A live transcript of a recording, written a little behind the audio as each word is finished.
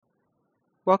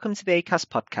Welcome to the ACAS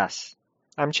podcast.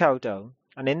 I'm Chow Do,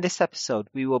 and in this episode,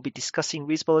 we will be discussing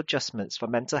reasonable adjustments for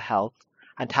mental health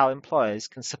and how employers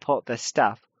can support their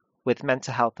staff with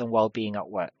mental health and well-being at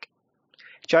work.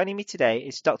 Joining me today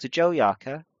is Dr. Joe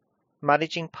Yarker,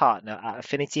 Managing Partner at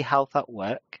Affinity Health at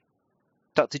Work,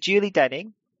 Dr. Julie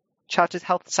Denning, Chartered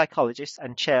Health Psychologist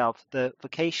and Chair of the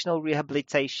Vocational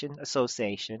Rehabilitation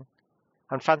Association,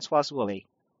 and Francoise Woolley,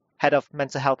 Head of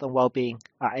Mental Health and Wellbeing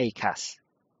at ACAS.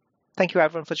 Thank you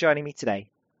everyone for joining me today.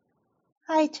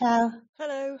 Hi, Chow.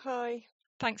 Hello, hi.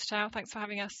 Thanks, Chow. Thanks for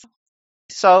having us.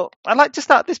 So I'd like to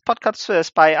start this podcast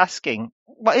first by asking,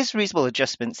 what is reasonable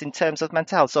adjustments in terms of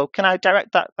mental health? So can I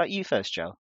direct that at you first,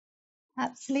 Joe?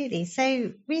 Absolutely.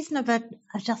 So reasonable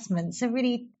adjustments are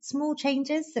really small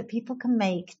changes that people can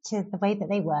make to the way that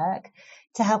they work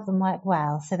to help them work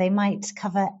well. So they might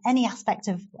cover any aspect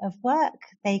of work.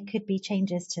 They could be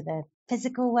changes to the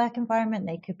physical work environment.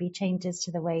 They could be changes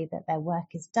to the way that their work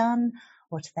is done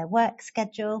or to their work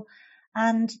schedule.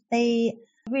 And they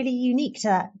are really unique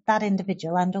to that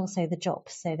individual and also the job.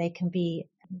 So they can be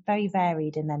very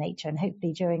varied in their nature. And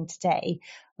hopefully during today,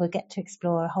 we'll get to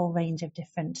explore a whole range of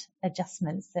different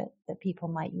adjustments that people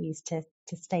might use to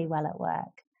stay well at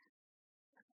work.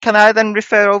 Can I then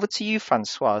refer over to you,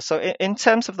 Francois? So in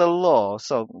terms of the law,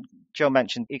 so Joe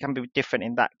mentioned it can be different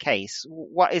in that case.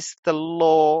 What is the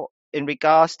law in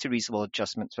regards to reasonable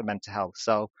adjustments for mental health?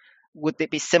 So would it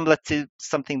be similar to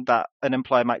something that an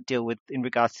employer might deal with in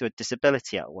regards to a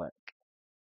disability at work?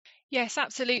 Yes,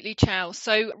 absolutely, Chow.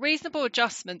 So reasonable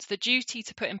adjustments, the duty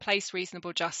to put in place reasonable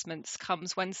adjustments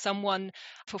comes when someone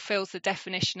fulfills the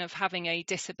definition of having a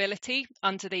disability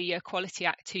under the Equality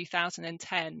Act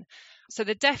 2010. So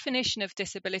the definition of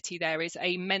disability there is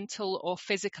a mental or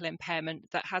physical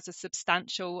impairment that has a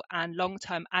substantial and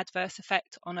long-term adverse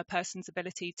effect on a person's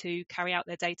ability to carry out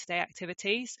their day-to-day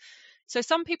activities. So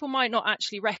some people might not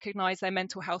actually recognise their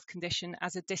mental health condition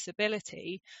as a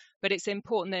disability, but it's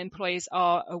important that employees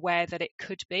are aware that it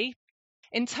could be.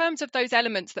 In terms of those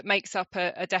elements that makes up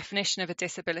a definition of a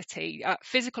disability,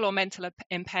 physical or mental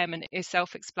impairment is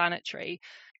self-explanatory.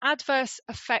 Adverse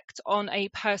effect on a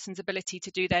person's ability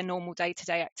to do their normal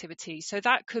day-to-day activities. So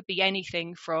that could be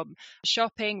anything from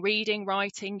shopping, reading,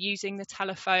 writing, using the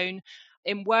telephone.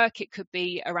 In work, it could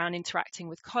be around interacting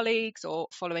with colleagues or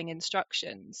following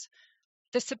instructions.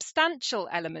 The substantial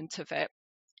element of it,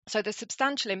 so the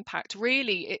substantial impact,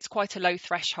 really, it's quite a low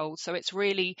threshold. So it's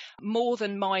really more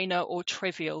than minor or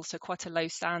trivial, so quite a low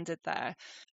standard there.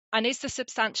 And is the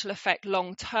substantial effect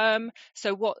long term?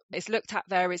 So what is looked at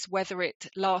there is whether it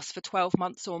lasts for 12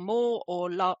 months or more or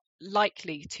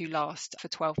likely to last for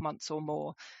 12 months or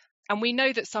more. And we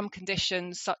know that some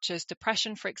conditions, such as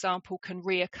depression, for example, can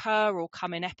reoccur or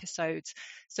come in episodes.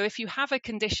 So if you have a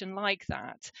condition like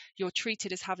that, you're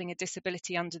treated as having a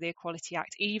disability under the Equality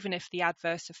Act, even if the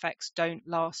adverse effects don't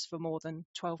last for more than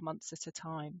 12 months at a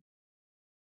time.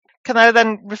 Can I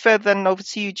then refer over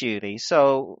to you, Julie?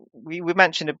 So we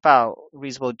mentioned about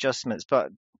reasonable adjustments,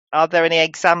 but are there any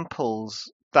examples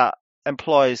that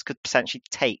employers could potentially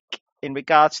take in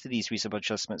regards to these reasonable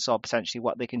adjustments, or potentially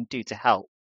what they can do to help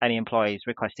any employees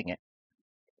requesting it?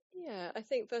 Yeah, I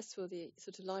think first of all, the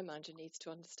sort of line manager needs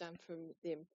to understand from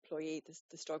the employee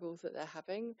the struggles that they're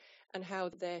having and how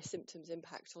their symptoms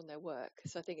impact on their work.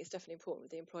 So I think it's definitely important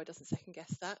that the employer doesn't second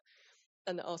guess that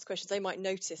and that ask questions. They might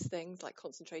notice things like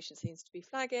concentration seems to be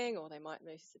flagging, or they might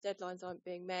notice the deadlines aren't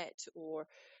being met, or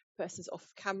the person's off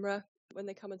camera when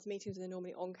they come into meetings and they're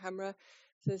normally on camera.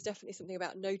 So there's definitely something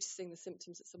about noticing the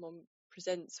symptoms that someone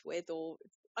presents with, or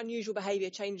unusual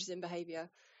behaviour, changes in behaviour,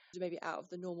 maybe out of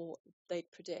the normal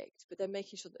they'd predict, but then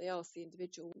making sure that they ask the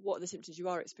individual, what are the symptoms you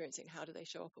are experiencing, how do they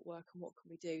show up at work, and what can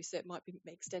we do? So it might be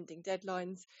extending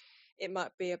deadlines, it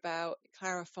might be about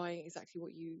clarifying exactly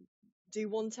what you do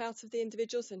want out of the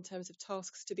individual, so in terms of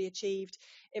tasks to be achieved,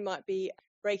 it might be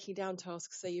breaking down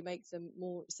tasks so you make them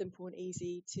more simple and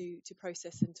easy to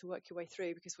process and to work your way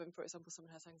through, because when, for example,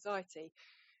 someone has anxiety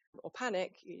or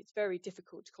panic, it's very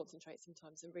difficult to concentrate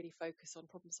sometimes and really focus on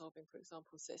problem solving, for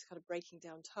example. So it's kind of breaking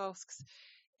down tasks.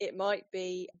 It might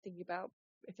be thinking about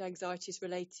if anxiety is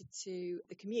related to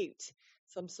the commute,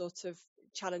 some sort of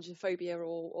challenge and phobia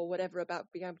or whatever about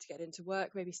being able to get into work,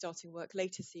 maybe starting work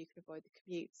later so you can avoid the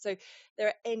commute. So there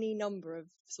are any number of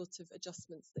sort of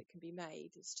adjustments that can be made.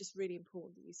 It's just really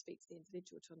important that you speak to the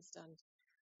individual to understand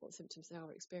what symptoms they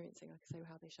are experiencing, like I say,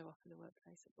 how they show up in the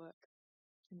workplace at work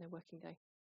in their working day.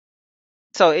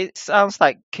 So it sounds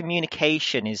like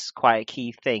communication is quite a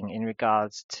key thing in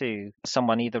regards to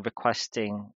someone either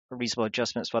requesting reasonable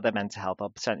adjustments for their mental health or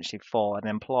potentially for an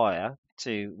employer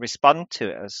to respond to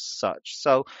it as such.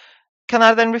 So can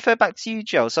I then refer back to you,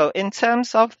 Jo? So in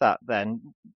terms of that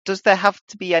then, does there have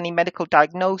to be any medical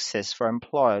diagnosis for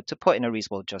employer to put in a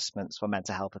reasonable adjustments for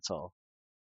mental health at all?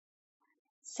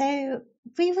 So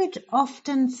we would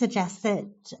often suggest that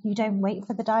you don't wait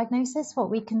for the diagnosis.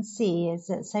 What we can see is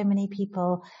that so many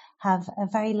people have a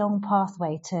very long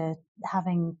pathway to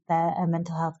having a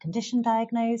mental health condition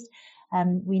diagnosed.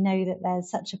 We know that there's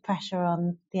such a pressure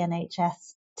on the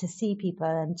NHS to see people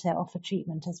and to offer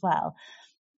treatment as well.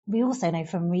 We also know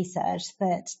from research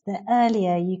that the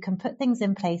earlier you can put things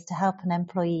in place to help an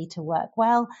employee to work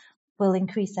well, will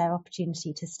increase their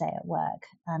opportunity to stay at work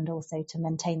and also to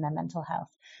maintain their mental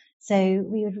health. So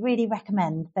we would really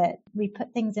recommend that we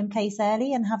put things in place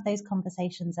early and have those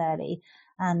conversations early.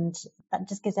 And that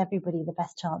just gives everybody the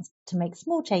best chance to make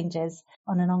small changes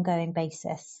on an ongoing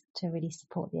basis to really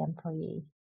support the employee.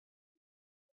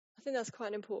 I think that's quite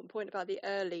an important point about the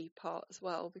early part as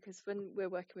well, because when we're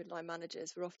working with line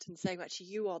managers, we're often saying, actually,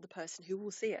 you are the person who will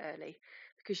see it early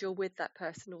because you're with that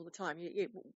person all the time.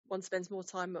 One spends more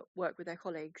time at work with their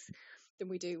colleagues than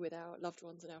we do with our loved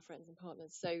ones and our friends and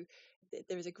partners. So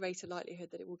there is a greater likelihood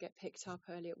that it will get picked up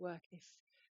early at work if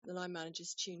the line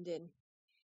manager's tuned in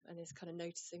and is kind of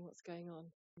noticing what's going on.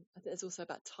 I think there's also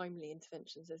about timely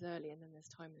interventions. There's early and then there's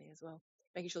timely as well.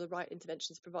 Making sure the right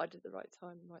intervention is provided at the right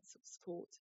time, the right sort of support.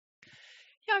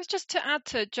 Yeah, I was just to add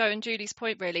to Jo and Julie's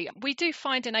point, really, we do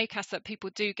find in ACAS that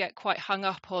people do get quite hung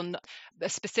up on a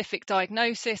specific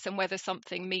diagnosis and whether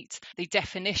something meets the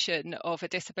definition of a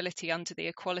disability under the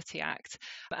Equality Act.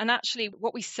 And actually,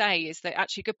 what we say is that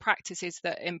actually good practice is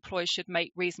that employers should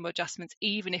make reasonable adjustments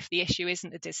even if the issue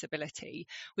isn't a disability.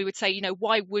 We would say,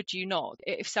 why would you not?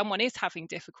 If someone is having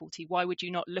difficulty, why would you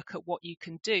not look at what you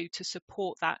can do to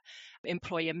support that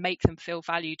employee and make them feel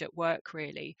valued at work,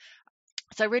 really?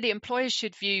 So really, employers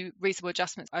should view reasonable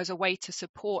adjustments as a way to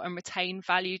support and retain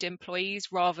valued employees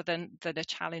rather than a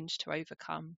challenge to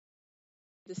overcome.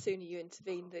 The sooner you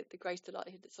intervene, the greater the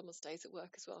likelihood that someone stays at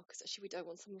work as well, because actually we don't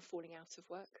want someone falling out of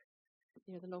work.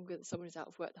 The longer that someone is out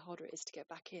of work, the harder it is to get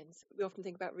back in. So we often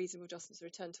think about reasonable adjustments and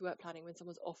return to work planning when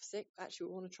someone's off sick. Actually,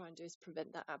 what we want to try and do is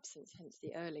prevent that absence, hence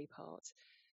the early part.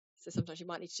 So sometimes you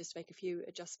might need to just make a few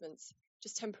adjustments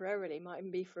just temporarily, might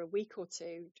even be for a week or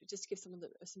two, just to give someone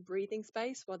some breathing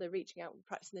space while they're reaching out and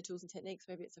practicing their tools and techniques.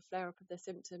 Maybe it's a flare-up of their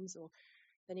symptoms or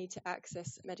they need to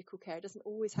access medical care. It doesn't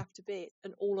always have to be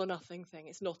an all or nothing thing.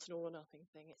 It's not an all or nothing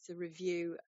thing. It's a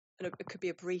review, and it could be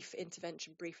a brief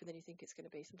intervention, briefer than you think it's going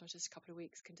to be. Sometimes just a couple of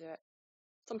weeks can do it.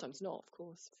 Sometimes not, of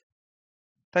course.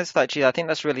 Thanks for that, Julia. I think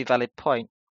that's a really valid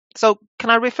point. So can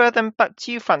I refer them back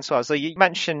to you, Francois? So you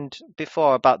mentioned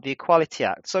before about the Equality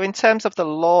Act. So in terms of the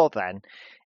law then,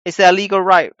 is there a legal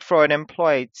right for an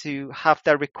employee to have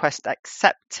their request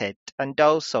accepted? And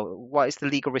also, what is the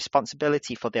legal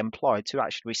responsibility for the employer to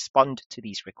actually respond to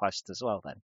these requests as well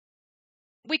then?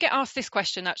 We get asked this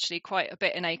question actually quite a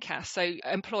bit in ACAS. So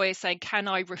employers saying, can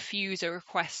I refuse a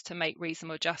request to make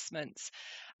reasonable adjustments?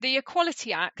 The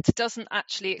Equality Act doesn't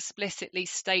actually explicitly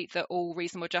state that all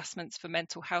reasonable adjustments for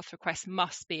mental health requests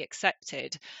must be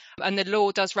accepted. And the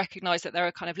law does recognise that there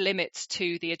are kind of limits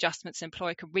to the adjustments an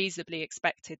employer can reasonably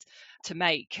expected to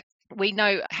make. We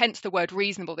know, hence the word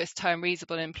reasonable, this term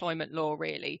reasonable in employment law,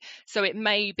 really. So it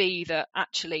may be that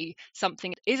actually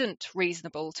something isn't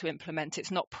reasonable to implement.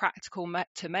 It's not practical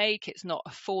to make. It's not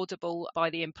affordable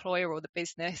by the employer or the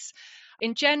business.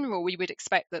 In general, we would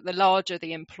expect that the larger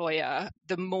the employer,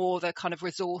 the more the kind of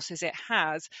resources it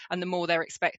has and the more they're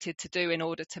expected to do in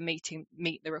order to meet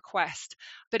the request.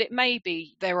 But it may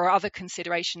be there are other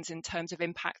considerations in terms of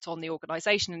impact on the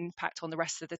organisation and impact on the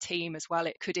rest of the team as well.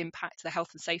 It could impact the health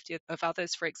and safety of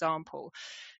others, for example.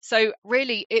 So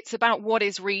really, it's about what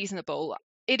is reasonable.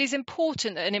 It is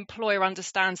important that an employer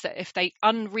understands that if they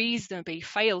unreasonably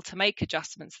fail to make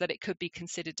adjustments, that it could be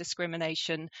considered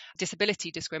discrimination,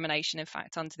 disability discrimination, in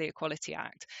fact, under the Equality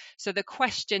Act. So the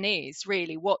question is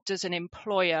really, what does an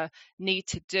employer need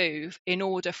to do in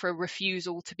order for a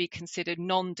refusal to be considered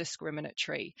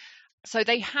non-discriminatory? So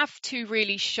they have to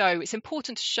really show, it's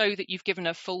important to show that you've given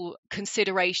a full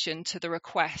consideration to the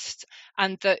request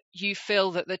and that you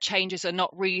feel that the changes are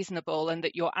not reasonable and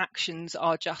that your actions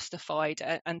are justified,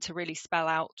 and to really spell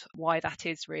out why that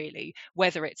is really,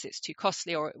 whether it's too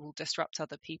costly or it will disrupt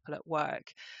other people at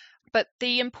work. But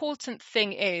the important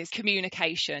thing is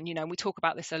communication. And we talk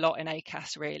about this a lot in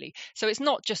ACAS, really. So it's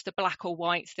not just a black or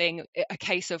white thing, a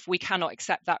case of we cannot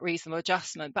accept that reasonable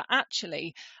adjustment, but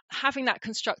actually having that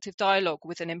constructive dialogue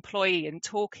with an employee and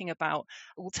talking about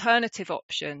alternative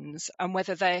options and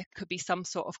whether there could be some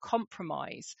sort of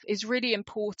compromise is really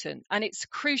important. And it's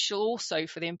crucial also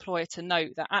for the employer to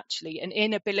note that actually an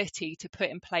inability to put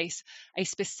in place a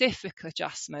specific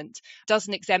adjustment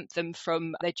doesn't exempt them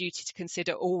from their duty to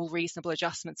consider all reasonable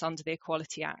adjustments under the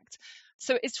Equality Act.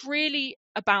 So it's really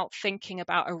about thinking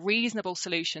about a reasonable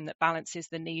solution that balances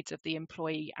the needs of the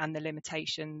employee and the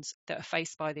limitations that are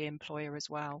faced by the employer as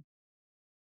well.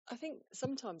 I think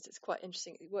sometimes it's quite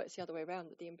interesting. It works the other way around,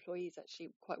 that the employee is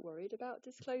actually quite worried about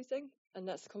disclosing. And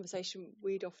that's the conversation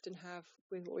we'd often have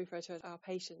with what we refer to as our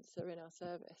patients that are in our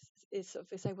service. Is sort of,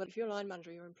 they say, well, if your line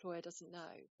manager or your employer doesn't know,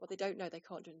 well, they don't know, they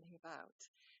can't do anything about.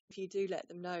 If you do let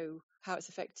them know how it's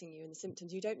affecting you and the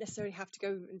symptoms, you don't necessarily have to go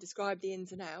and describe the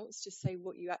ins and outs, just say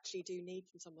what you actually do need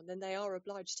from someone, then they are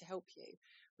obliged to help you.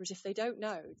 Whereas if they don't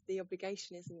know, the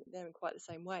obligation isn't there in quite the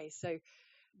same way. So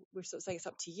we're sort of saying it's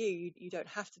up to you. You don't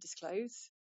have to disclose,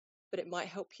 but it might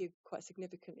help you quite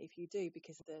significantly if you do,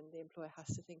 because then the employer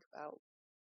has to think about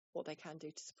what they can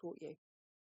do to support you.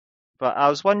 But I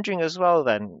was wondering as well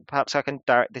then, perhaps I can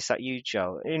direct this at you,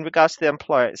 Joe. In regards to the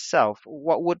employer itself,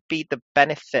 what would be the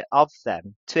benefit of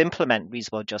them to implement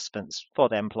reasonable adjustments for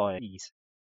their employees?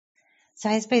 So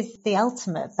I suppose the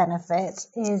ultimate benefit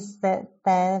is that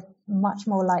they're much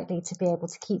more likely to be able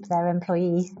to keep their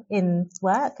employee in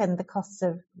work, and the costs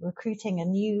of recruiting a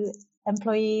new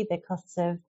employee, the costs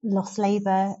of lost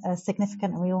labour are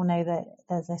significant, and we all know that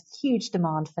there's a huge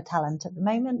demand for talent at the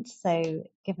moment. So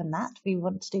given that, we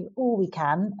want to do all we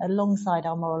can alongside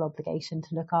our moral obligation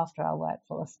to look after our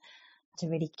workforce to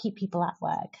really keep people at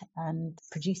work and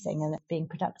producing and being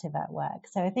productive at work.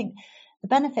 So I think the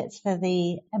benefits for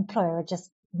the employer are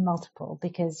just multiple,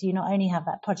 because you not only have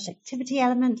that productivity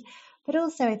element, but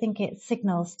also I think it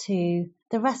signals to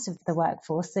the rest of the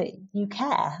workforce that you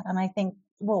care. And I think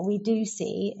what we do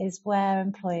see is where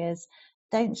employers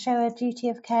don't show a duty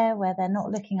of care, where they're not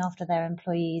looking after their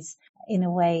employees in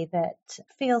a way that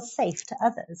feels safe to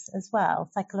others as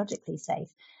well, psychologically safe,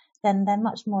 then they're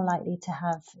much more likely to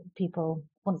have people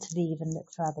want to leave and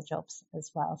look for other jobs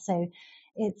as well. So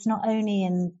it's not only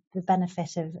in the benefit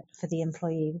for the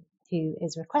employee who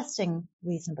is requesting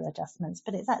reasonable adjustments,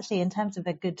 but it's actually in terms of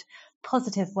a good,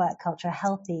 positive work culture, a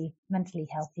healthy, mentally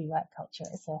healthy work culture.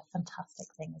 It's a fantastic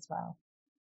thing as well.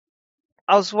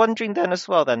 I was wondering then as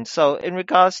well then, so in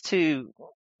regards to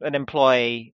an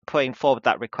employee putting forward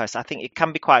that request, I think it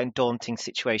can be quite a daunting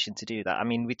situation to do that. I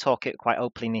mean, we talk it quite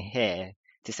openly here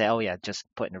to say, oh yeah, just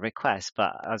put in a request.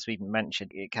 But as we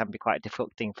mentioned, it can be quite a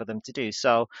difficult thing for them to do.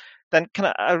 So then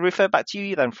can I refer back to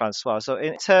you then, Francois? So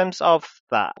in terms of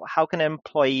that, how can an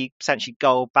employee essentially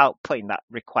go about putting that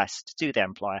request to the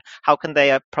employer? How can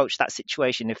they approach that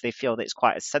situation if they feel that it's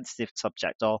quite a sensitive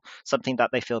subject or something that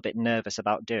they feel a bit nervous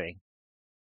about doing?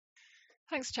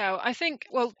 Thanks, Chow. I think,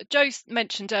 well, Joe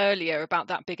mentioned earlier about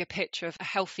that bigger picture of a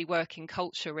healthy working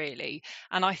culture, really.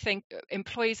 And I think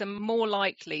employees are more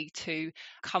likely to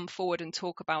come forward and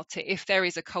talk about it if there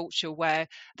is a culture where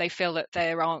they feel that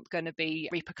there aren't going to be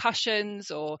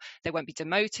repercussions, or they won't be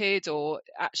demoted, or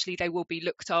actually they will be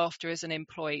looked after as an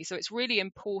employee. So it's really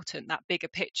important, that bigger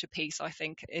picture piece, I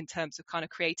think, in terms of kind of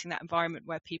creating that environment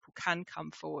where people can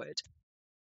come forward.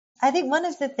 I think one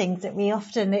of the things that we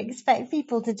often expect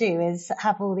people to do is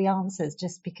have all the answers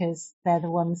just because they're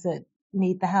the ones that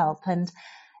need the help. And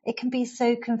it can be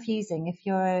so confusing if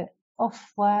you're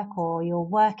off work or you're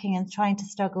working and trying to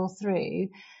struggle through.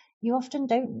 You often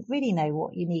don't really know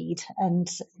what you need and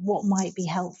what might be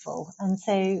helpful. And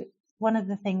so one of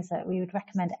the things that we would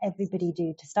recommend everybody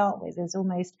do to start with is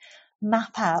almost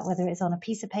map out, whether it's on a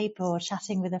piece of paper or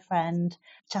chatting with a friend,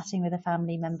 chatting with a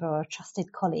family member or a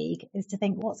trusted colleague, is to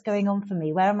think, what's going on for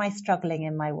me? Where am I struggling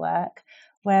in my work?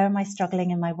 Where am I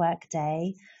struggling in my work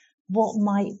day? What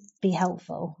might be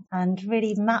helpful? And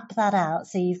really map that out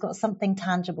so you've got something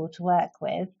tangible to work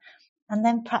with, and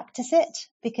then practice it,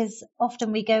 because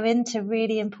often we go into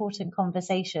really important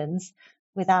conversations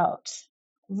without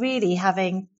really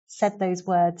having said those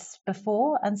words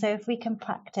before. And so if we can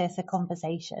practice a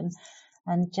conversation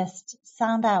and just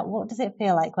sound out, what does it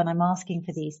feel like when I'm asking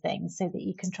for these things, so that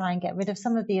you can try and get rid of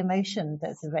some of the emotion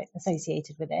that's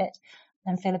associated with it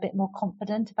and feel a bit more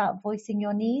confident about voicing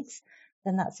your needs,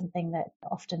 then that's something that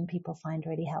often people find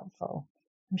really helpful.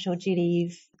 I'm sure, Julie,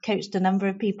 you've coached a number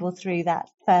of people through that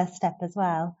first step as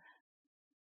well.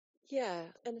 Yeah,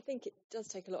 and I think it does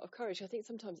take a lot of courage. I think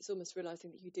sometimes it's almost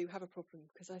realising that you do have a problem,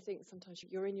 because I think sometimes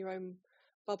you're in your own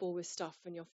bubble with stuff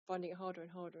and you're finding it harder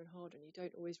and harder and harder, and you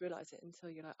don't always realize it until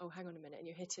you're like, oh, hang on a minute, and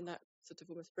you're hitting that sort of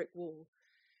almost brick wall,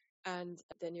 and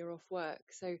then you're off work.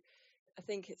 So I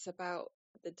think it's about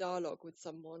the dialogue with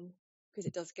someone, because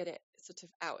it does get it sort of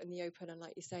out in the open, and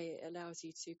like you say, it allows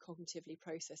you to cognitively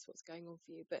process what's going on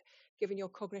for you. But given your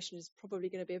cognition is probably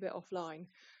going to be a bit offline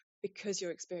because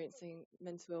you're experiencing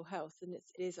mental ill health, and it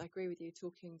is, I agree with you,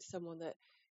 talking to someone that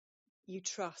you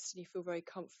trust and you feel very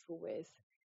comfortable with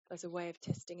as a way of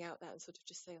testing out that, and sort of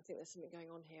just saying, I think there's something going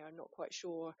on here, I'm not quite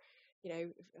sure,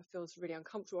 it feels really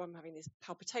uncomfortable, I'm having these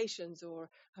palpitations or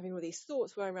having all these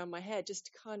thoughts going around my head, just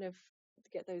to kind of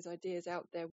get those ideas out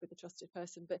there with a trusted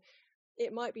person. But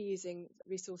it might be using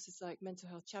resources like mental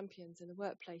health champions in the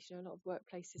workplace. A lot of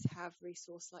workplaces have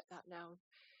resource like that now,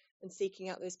 and seeking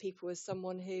out those people as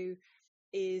someone who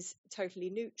is totally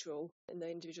neutral in the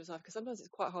individual's life, because sometimes it's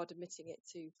quite hard admitting it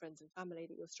to friends and family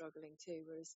that you're struggling too,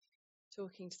 whereas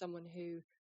talking to someone who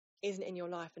isn't in your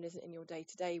life and isn't in your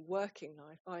day-to-day working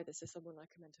life either, so someone like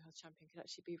a mental health champion can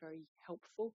actually be very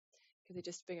helpful, because they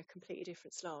just bring a completely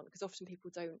different slant. Because often people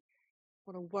don't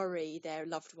want to worry their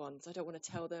loved ones. I don't want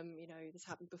to tell them, this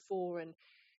happened before and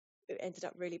it ended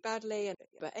up really badly,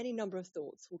 but any number of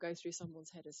thoughts will go through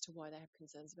someone's head as to why they have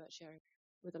concerns about sharing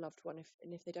with a loved one.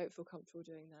 If they don't feel comfortable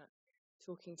doing that,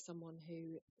 talking to someone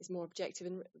who is more objective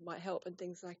and might help. And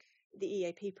things like the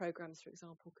EAP programs, for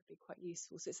example, could be quite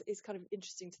useful. So it's kind of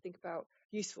interesting to think about,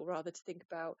 useful rather, to think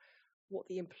about what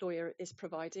the employer is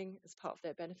providing as part of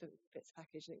their benefits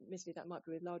package. And admittedly, that might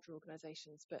be with larger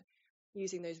organisations, but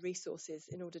using those resources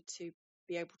in order to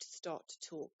be able to start to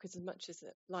talk, because as much as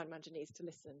a line manager needs to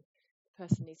listen, the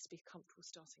person needs to be comfortable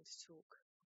starting to talk.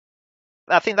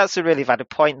 I think that's a really valid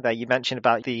point there. You mentioned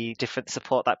about the different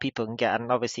support that people can get,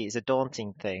 and obviously it's a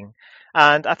daunting thing.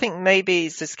 And I think maybe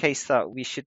it's this case that we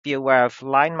should be aware of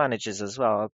line managers as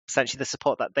well, essentially the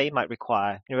support that they might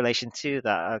require in relation to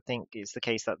that. I think it's the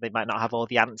case that they might not have all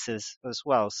the answers as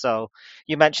well. So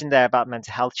you mentioned there about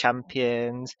mental health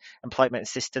champions, employment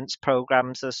assistance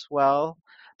programs as well.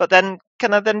 But then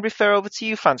can I then refer over to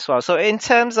you, Francois? So in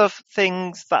terms of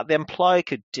things that the employer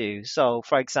could do, so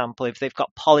for example, if they've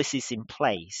got policies in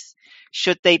place,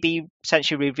 should they be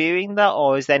potentially reviewing that,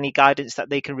 or is there any guidance that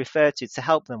they can refer to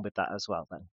help them with that as well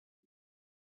then?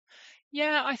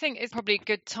 Yeah, I think it's probably a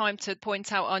good time to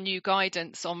point out our new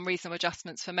guidance on reasonable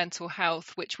adjustments for mental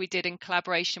health, which we did in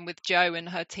collaboration with Jo and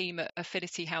her team at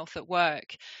Affinity Health at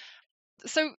Work.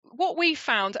 So what we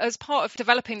found as part of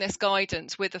developing this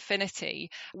guidance with Affinity,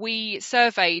 we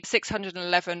surveyed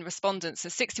 611 respondents,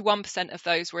 and 61% of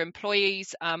those were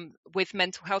employees with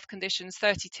mental health conditions,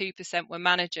 32% were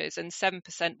managers, and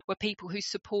 7% were people who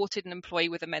supported an employee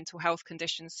with a mental health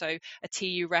condition, so a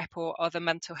TU rep or other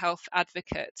mental health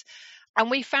advocate. And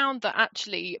we found that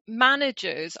actually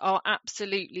managers are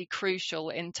absolutely crucial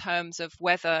in terms of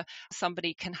whether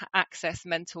somebody can access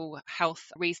mental health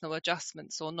reasonable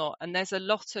adjustments or not. And there's a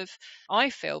lot of, I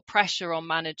feel, pressure on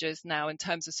managers now in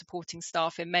terms of supporting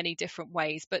staff in many different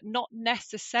ways, but not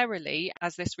necessarily,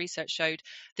 as this research showed,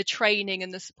 the training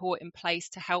and the support in place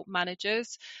to help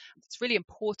managers. It's really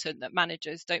important that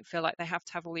managers don't feel like they have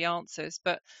to have all the answers,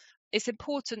 but it's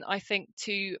important, I think,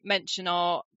 to mention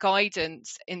our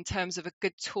guidance in terms of a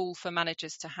good tool for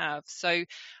managers to have. So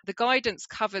the guidance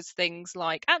covers things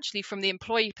like, actually from the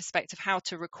employee perspective, how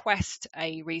to request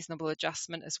a reasonable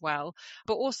adjustment as well,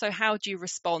 but also how do you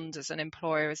respond as an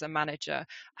employer, as a manager?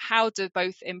 How do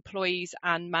both employees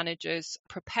and managers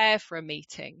prepare for a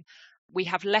meeting? We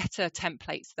have letter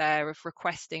templates there of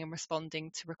requesting and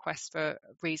responding to requests for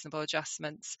reasonable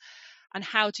adjustments. And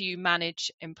how do you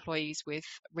manage employees with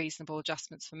reasonable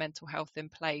adjustments for mental health in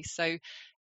place? So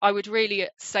I would really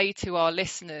say to our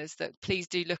listeners that please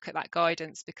do look at that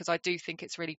guidance, because I do think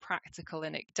it's really practical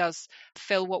and it does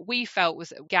fill what we felt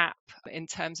was a gap in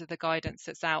terms of the guidance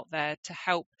that's out there to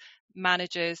help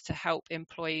managers, to help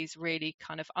employees really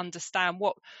kind of understand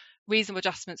what reasonable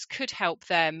adjustments could help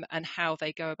them and how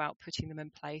they go about putting them in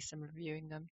place and reviewing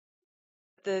them.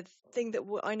 The thing that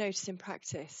I notice in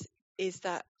practice is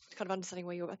that kind of understanding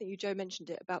where I think Jo mentioned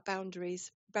it about boundaries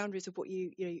of what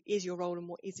is your role and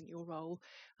what isn't your role.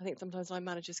 I think sometimes line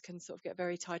managers can sort of get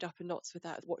very tied up in knots with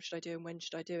that. What should I do and when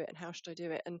should I do it and how should I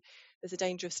do it? And there's a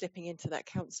danger of slipping into that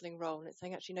counselling role, and it's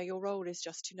saying, actually, no, your role is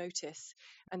just to notice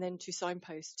and then to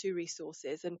signpost to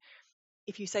resources. And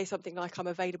if you say something like, I'm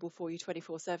available for you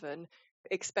 24/7,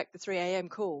 expect the 3 a.m.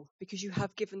 call, because you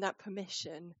have given that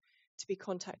permission to be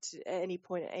contacted at any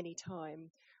point at any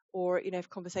time. Or, if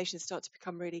conversations start to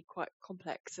become really quite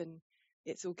complex and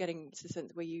it's all getting to the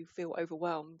sense where you feel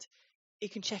overwhelmed, you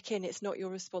can check in. It's not your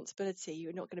responsibility.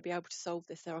 You're not going to be able to solve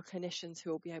this. There are clinicians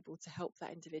who will be able to help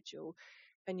that individual.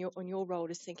 and your role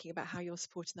is thinking about how you're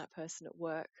supporting that person at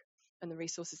work and the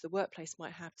resources the workplace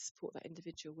might have to support that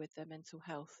individual with their mental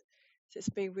health. So it's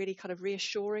being really kind of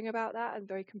reassuring about that and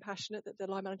very compassionate that the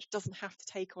line manager doesn't have to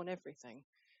take on everything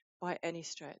by any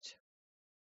stretch.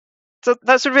 So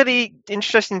that's a really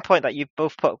interesting point that you've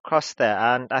both put across there.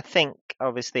 And I think,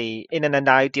 obviously, in an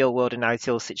ideal world, an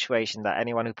ideal situation, that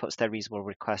anyone who puts their reasonable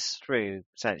requests through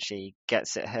potentially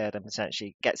gets it heard and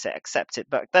potentially gets it accepted.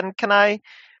 But then can I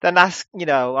then ask,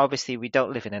 obviously we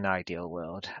don't live in an ideal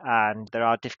world and there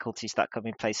are difficulties that come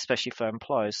in place, especially for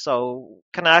employers. So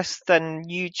can I ask then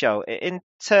you, Joe, in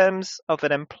terms of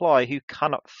an employee who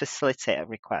cannot facilitate a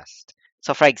request?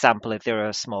 So, for example, if they're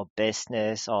a small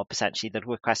business or potentially the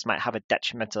request might have a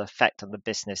detrimental effect on the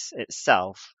business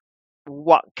itself,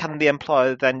 what can the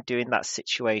employer then do in that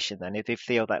situation then if they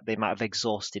feel that they might have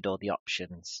exhausted all the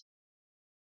options?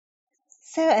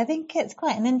 So I think it's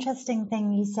quite an interesting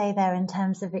thing you say there in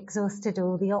terms of exhausted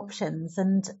all the options.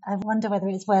 And I wonder whether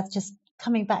it's worth just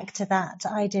coming back to that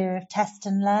idea of test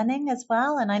and learning as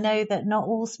well. And I know that not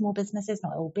all small businesses,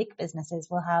 not all big businesses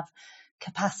will have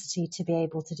capacity to be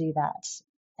able to do that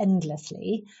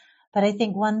endlessly. But I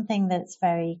think one thing that's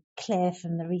very clear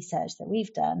from the research that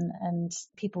we've done and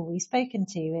people we've spoken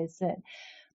to is that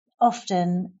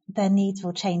often their needs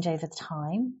will change over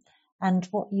time. And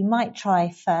what you might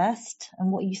try first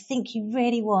and what you think you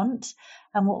really want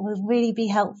and what will really be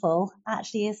helpful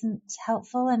actually isn't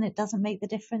helpful and it doesn't make the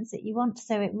difference that you want.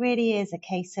 So it really is a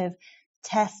case of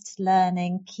test,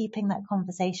 learning, keeping that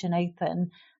conversation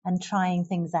open and trying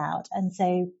things out. And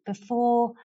so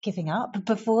before giving up,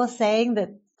 before saying that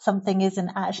something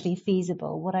isn't actually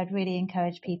feasible, what I'd really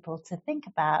encourage people to think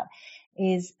about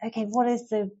is, okay, what is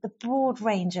the broad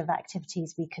range of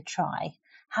activities we could try?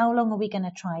 How long are we going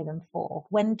to try them for?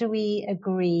 When do we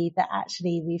agree that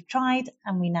actually we've tried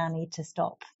and we now need to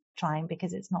stop trying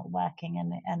because it's not working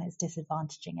and it's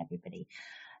disadvantaging everybody?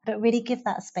 But really give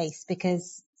that space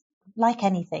because like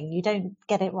anything, you don't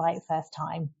get it right first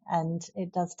time. And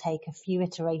it does take a few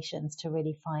iterations to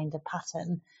really find a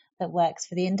pattern that works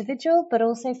for the individual, but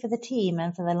also for the team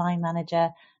and for the line manager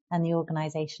and the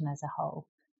organisation as a whole.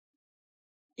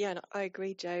 Yeah, and I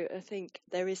agree, Joe. I think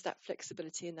there is that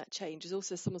flexibility in that change. As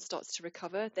also someone starts to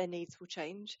recover, their needs will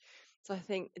change. So I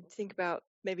think about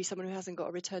maybe someone who hasn't got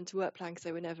a return to work plan because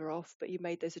they were never off, but you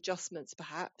made those adjustments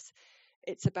perhaps.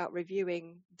 It's about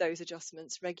reviewing those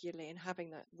adjustments regularly and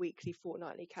having that weekly,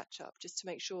 fortnightly catch up just to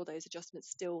make sure those adjustments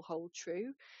still hold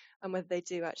true and whether they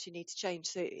do actually need to change.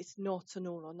 So it's not an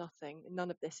all or nothing.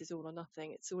 None of this is all or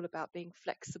nothing. It's all about being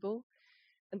flexible.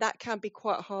 And that can be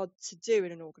quite hard to do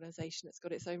in an organisation that's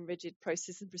got its own rigid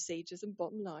processes and procedures and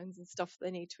bottom lines and stuff they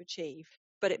need to achieve.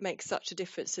 But it makes such a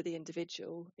difference to the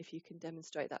individual if you can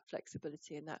demonstrate that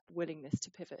flexibility and that willingness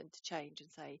to pivot and to change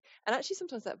and say, and actually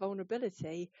sometimes that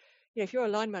vulnerability, if you're a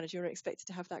line manager, you're expected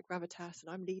to have that gravitas and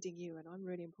I'm leading you and I'm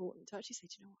really important, to actually say,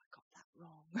 do you know what, I got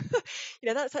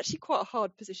that wrong. That's actually quite a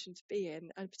hard position to be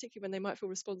in, and particularly when they might feel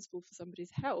responsible for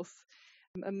somebody's health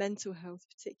and mental health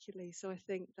particularly. So I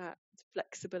think that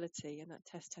flexibility and that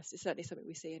test is certainly something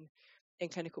we see in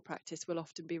clinical practice. We'll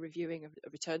often be reviewing a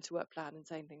return to work plan and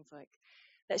saying things like,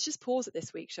 let's just pause it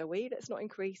this week, shall we? Let's not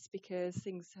increase because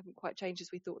things haven't quite changed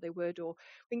as we thought they would, or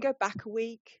we can go back a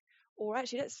week, or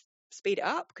actually let's speed it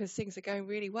up because things are going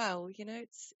really well.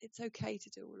 It's okay to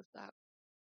do all of that.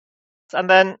 And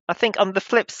then I think on the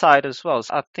flip side as well,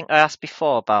 I think I asked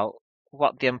before about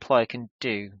what the employer can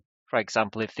do, for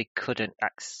example, if they couldn't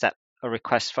accept a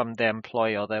request from the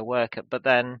employee or their worker. But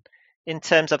then in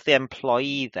terms of the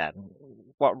employee then,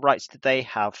 what rights do they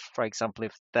have, for example,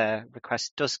 if their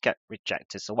request does get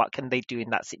rejected? So what can they do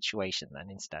in that situation then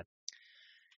instead?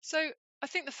 So I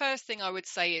think the first thing I would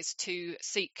say is to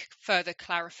seek further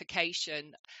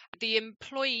clarification. The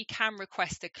employee can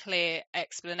request a clear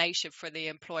explanation for the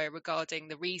employer regarding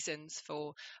the reasons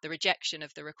for the rejection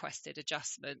of the requested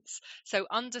adjustments. So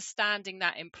understanding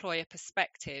that employer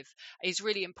perspective is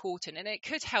really important, and it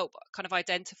could help kind of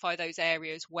identify those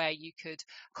areas where you could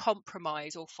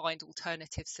compromise or find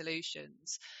alternative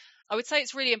solutions. I would say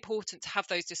it's really important to have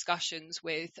those discussions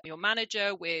with your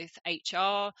manager, with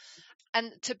HR,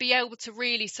 and to be able to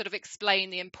really sort of explain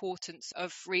the importance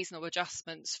of reasonable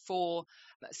adjustments for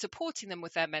supporting them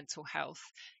with their mental health.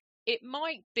 It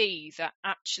might be that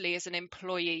actually as an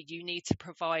employee you need to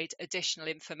provide additional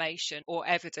information or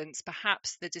evidence.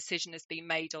 Perhaps the decision has been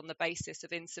made on the basis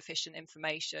of insufficient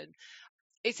information.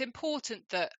 It's important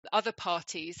that other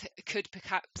parties could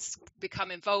perhaps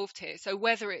become involved here. So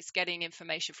whether it's getting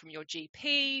information from your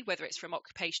GP, whether it's from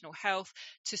occupational health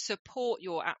to support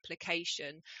your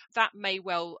application, that may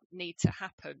well need to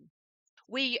happen.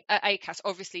 We at ACAS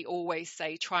obviously always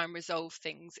say try and resolve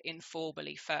things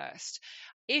informally first.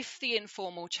 If the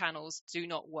informal channels do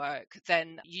not work,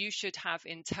 then you should have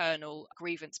internal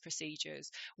grievance procedures,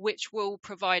 which will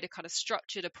provide a kind of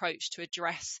structured approach to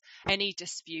address any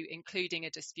dispute, including a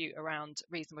dispute around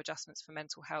reasonable adjustments for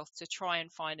mental health, to try and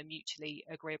find a mutually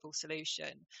agreeable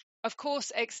solution. Of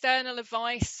course, external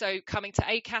advice, so coming to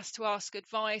ACAS to ask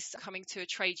advice, coming to a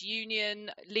trade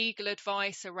union, legal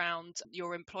advice around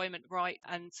your employment right,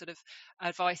 and sort of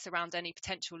advice around any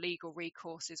potential legal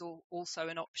recourse is also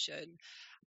an option.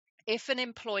 If an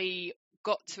employee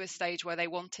got to a stage where they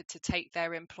wanted to take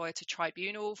their employer to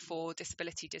tribunal for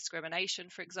disability discrimination,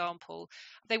 for example,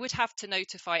 they would have to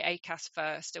notify ACAS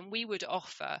first, and we would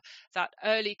offer that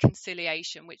early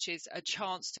conciliation, which is a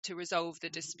chance to resolve the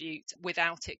dispute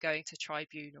without it going to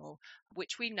tribunal,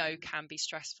 which we know can be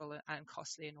stressful and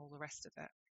costly and all the rest of it.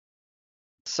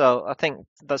 So I think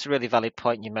that's a really valid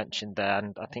point you mentioned there.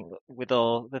 And I think with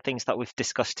all the things that we've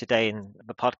discussed today in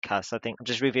the podcast, I think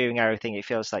just reviewing everything, it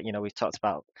feels like, we've talked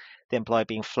about the employer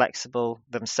being flexible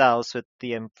themselves with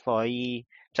the employee,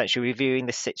 potentially reviewing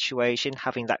the situation,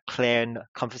 having that clear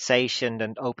conversation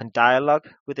and open dialogue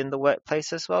within the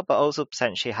workplace as well, but also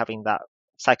potentially having that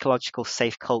psychological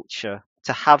safe culture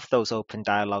to have those open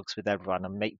dialogues with everyone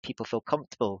and make people feel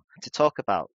comfortable to talk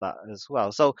about that as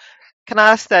well. So can I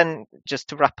ask then, just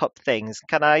to wrap up things,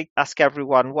 can I ask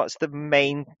everyone what's the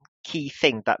main key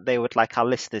thing that they would like our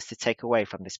listeners to take away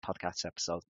from this podcast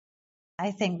episode?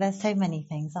 I think there's so many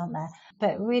things, aren't there?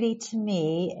 But really, to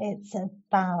me, it's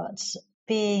about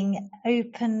being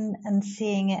open and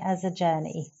seeing it as a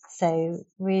journey. So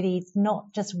really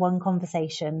not just one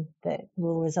conversation that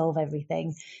will resolve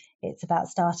everything. It's about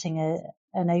starting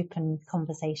an open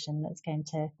conversation that's going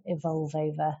to evolve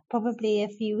over probably a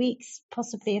few weeks,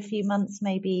 possibly a few months,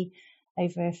 maybe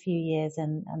over a few years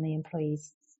and the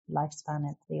employee's lifespan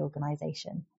at the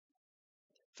organisation.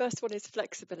 First one is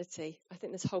flexibility. I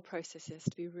think this whole process has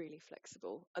to be really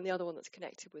flexible. And the other one that's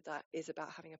connected with that is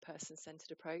about having a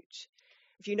person-centred approach.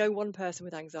 If you know one person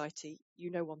with anxiety,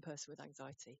 you know one person with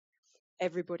anxiety.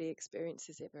 Everybody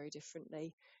experiences it very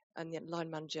differently. And the line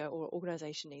manager or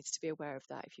organisation needs to be aware of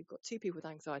that. If you've got two people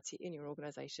with anxiety in your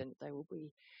organisation, they will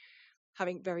be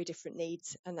having very different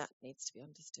needs, and that needs to be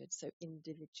understood. So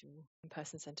individual and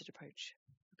person-centred approach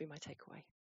would be my takeaway.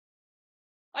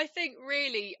 I think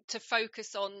really to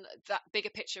focus on that bigger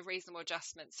picture of reasonable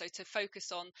adjustments. So to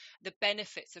focus on the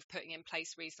benefits of putting in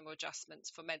place reasonable adjustments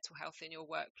for mental health in your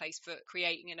workplace, for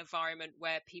creating an environment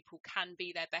where people can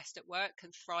be their best at work,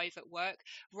 can thrive at work,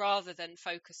 rather than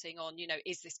focusing on,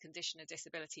 is this condition a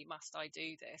disability? Must I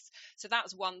do this? So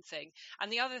that's one thing. And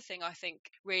the other thing I think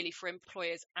really for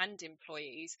employers and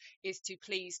employees is to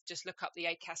please just look up the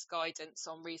ACAS guidance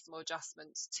on reasonable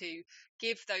adjustments, to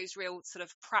give those real sort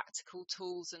of practical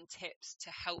tools and tips to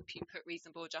help you put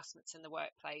reasonable adjustments in the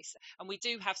workplace. And we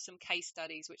do have some case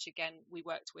studies, which again, we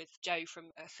worked with Jo from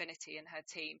Affinity and her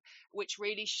team, which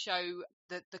really show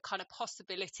the kind of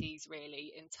possibilities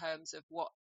really in terms of what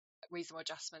reasonable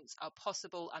adjustments are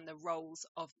possible and the roles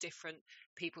of different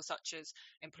people such as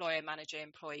employer, manager,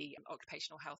 employee,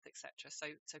 occupational health, etc.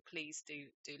 So please do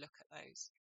look at those.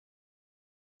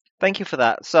 Thank you for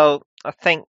that. So I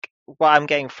think what I'm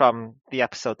getting from the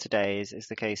episode today is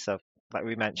the case of, like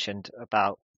we mentioned,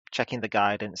 about checking the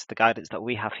guidance that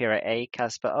we have here at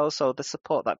ACAS, but also the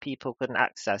support that people can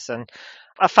access. And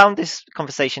I found this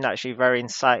conversation actually very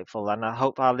insightful, and I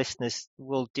hope our listeners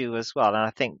will do as well. And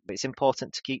I think it's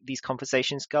important to keep these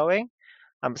conversations going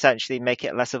and potentially make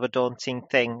it less of a daunting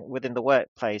thing within the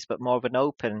workplace, but more of an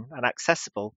open and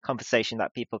accessible conversation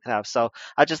that people can have. So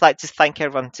I'd just like to thank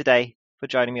everyone today for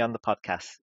joining me on the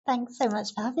podcast. Thanks so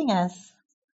much for having us.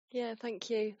 Yeah, thank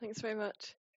you. Thanks very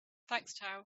much. Thanks,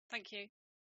 Chow. Thank you.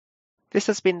 This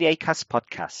has been the ACAS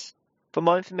podcast. For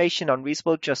more information on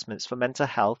reasonable adjustments for mental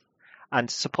health and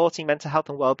supporting mental health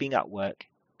and wellbeing at work,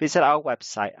 visit our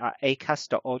website at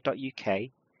acas.org.uk,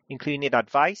 including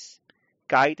advice,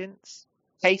 guidance,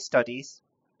 case studies,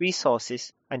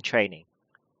 resources, and training.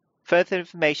 Further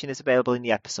information is available in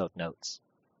the episode notes.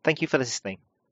 Thank you for listening.